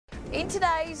In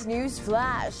today's news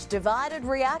flash, divided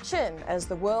reaction as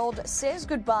the world says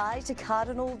goodbye to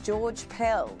Cardinal George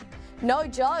Pell. No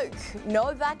joke,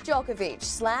 Novak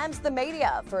slams the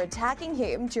media for attacking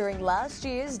him during last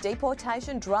year's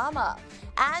deportation drama.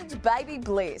 And baby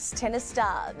bliss, tennis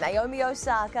star Naomi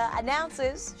Osaka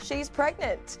announces she's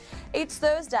pregnant. It's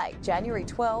Thursday, January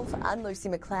 12. I'm Lucy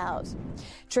McLeod.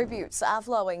 Tributes are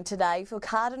flowing today for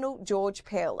Cardinal George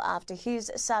Pell after his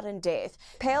sudden death.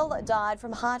 Pell died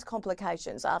from heart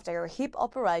complications after a hip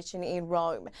operation in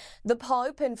Rome. The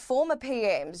Pope and former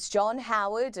PMs John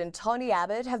Howard and Tony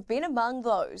Abbott have been among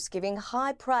those giving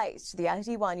high praise to the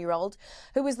 81-year-old,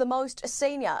 who was the most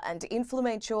senior and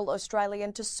influential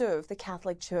Australian to serve the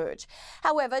Catholic Church.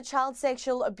 However, child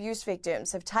sexual abuse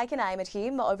victims have taken aim at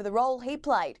him over the role he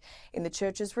played in the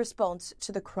Church's response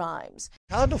to the crimes.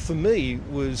 Cardinal for me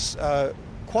was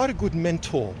quite a good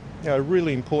mentor, a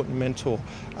really important mentor,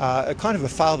 a kind of a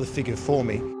father figure for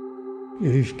me.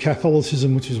 If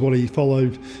Catholicism, which is what he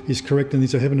followed, is correct and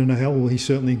there's a heaven and a hell, well, he's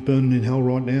certainly burning in hell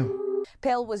right now.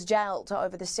 Pell was jailed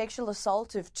over the sexual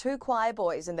assault of 2 choir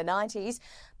boys in the 90s,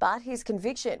 but his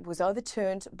conviction was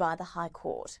overturned by the High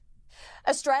Court.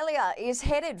 Australia is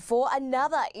headed for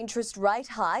another interest rate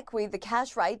hike, with the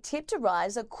cash rate tipped to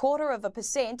rise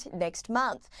 0.25% next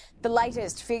month. The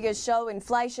latest figures show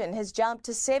inflation has jumped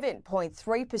to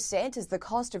 7.3% as the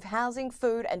cost of housing,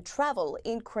 food and travel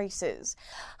increases.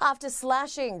 After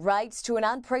slashing rates to an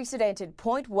unprecedented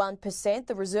 0.1%,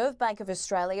 the Reserve Bank of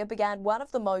Australia began one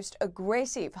of the most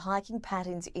aggressive hiking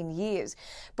patterns in years,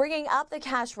 bringing up the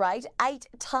cash rate 8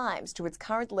 times to its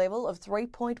current level of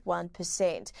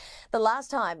 3.1%. The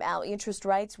last time our interest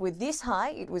rates were this high,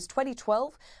 it was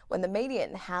 2012, when the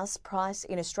median house price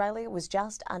in Australia was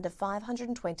just under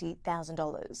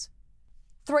 $520,000.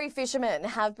 3 fishermen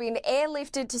have been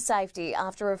airlifted to safety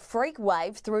after a freak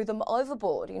wave threw them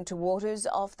overboard into waters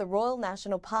off the Royal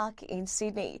National Park in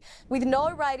Sydney. With no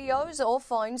radios or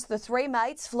phones, the 3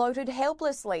 mates floated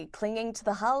helplessly, clinging to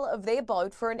the hull of their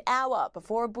boat for an hour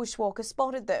before a bushwalker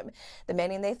spotted them. The men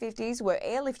in their 50s were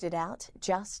airlifted out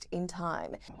just in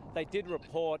time. They did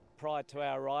report prior to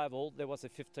our arrival there was a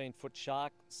 15-foot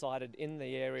shark sighted in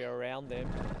the area around them.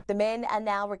 The men are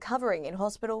now recovering in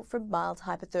hospital from mild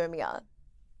hypothermia.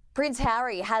 Prince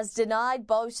Harry has denied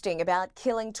boasting about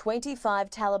killing 25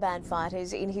 Taliban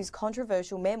fighters in his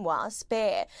controversial memoir,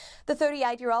 Spare. The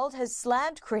 38-year-old has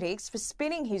slammed critics for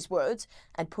spinning his words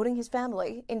and putting his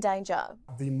family in danger.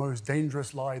 The most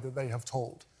dangerous lie that they have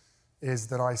told is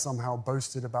that I somehow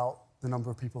boasted about the number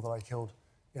of people that I killed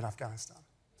in Afghanistan.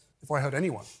 If I heard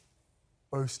anyone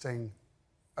boasting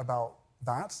about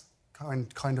that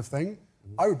kind of thing,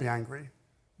 I would be angry.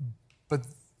 But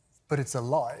it's a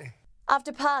lie.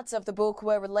 After parts of the book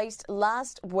were released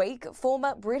last week,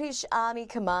 former British Army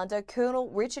Commander Colonel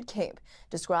Richard Kemp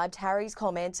described Harry's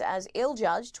comments as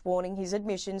ill-judged, warning his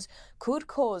admissions could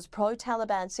cause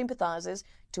pro-Taliban sympathisers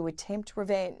to attempt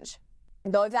revenge.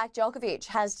 Novak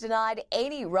has denied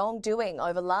any wrongdoing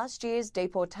over last year's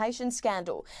deportation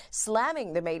scandal,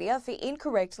 slamming the media for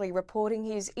incorrectly reporting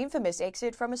his infamous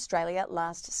exit from Australia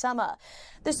last summer.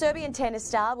 The Serbian tennis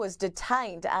star was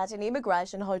detained at an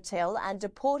immigration hotel and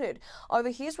deported over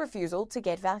his refusal to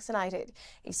get vaccinated.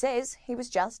 He says he was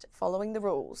just following the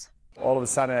rules. All of a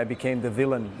sudden I became the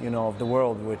villain, of the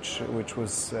world, which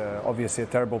was obviously a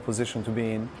terrible position to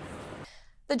be in.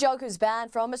 The Joker's ban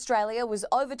from Australia was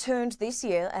overturned this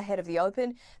year ahead of the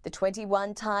Open. The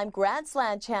 21-time Grand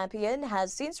Slam champion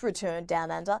has since returned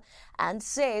down under and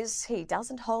says he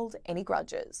doesn't hold any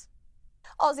grudges.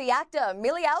 Aussie actor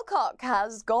Millie Alcock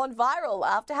has gone viral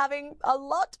after having a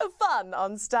lot of fun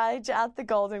on stage at the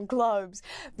Golden Globes.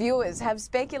 Viewers have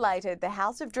speculated the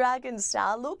House of Dragons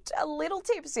star looked a little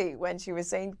tipsy when she was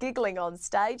seen giggling on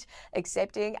stage,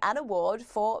 accepting an award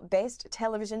for Best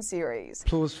Television Series.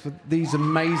 Applause for these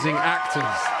amazing actors.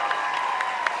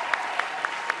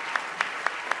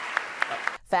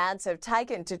 Fans have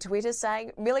taken to Twitter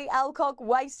saying Millie Alcock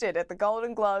wasted at the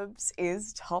Golden Globes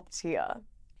is top tier.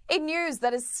 In news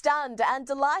that has stunned and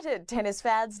delighted tennis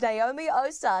fans, Naomi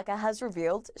Osaka has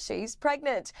revealed she's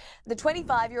pregnant. The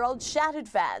 25-year-old shattered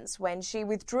fans when she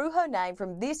withdrew her name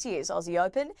from this year's Aussie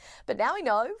Open, but now we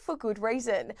know for good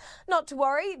reason. Not to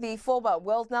worry, the former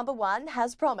world #1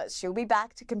 has promised she'll be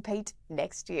back to compete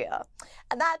next year.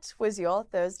 And that was your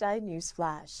Thursday News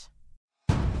Flash.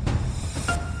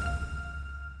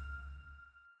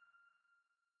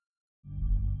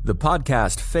 The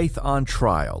podcast Faith on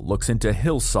Trial looks into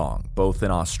Hillsong, both in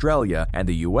Australia and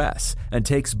the US, and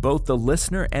takes both the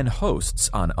listener and hosts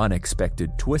on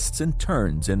unexpected twists and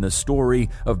turns in the story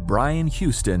of Brian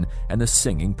Houston and the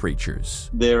Singing Preachers.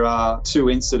 There are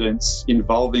 2 incidents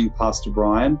involving Pastor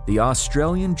Brian. The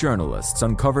Australian journalists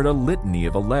uncovered a litany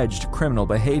of alleged criminal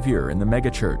behavior in the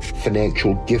megachurch.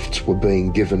 Financial gifts were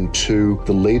being given to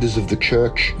the leaders of the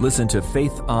church. Listen to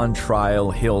Faith on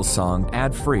Trial Hillsong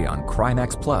ad-free on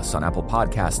Crimex Plus on Apple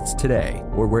Podcasts today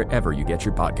or wherever you get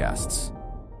your podcasts.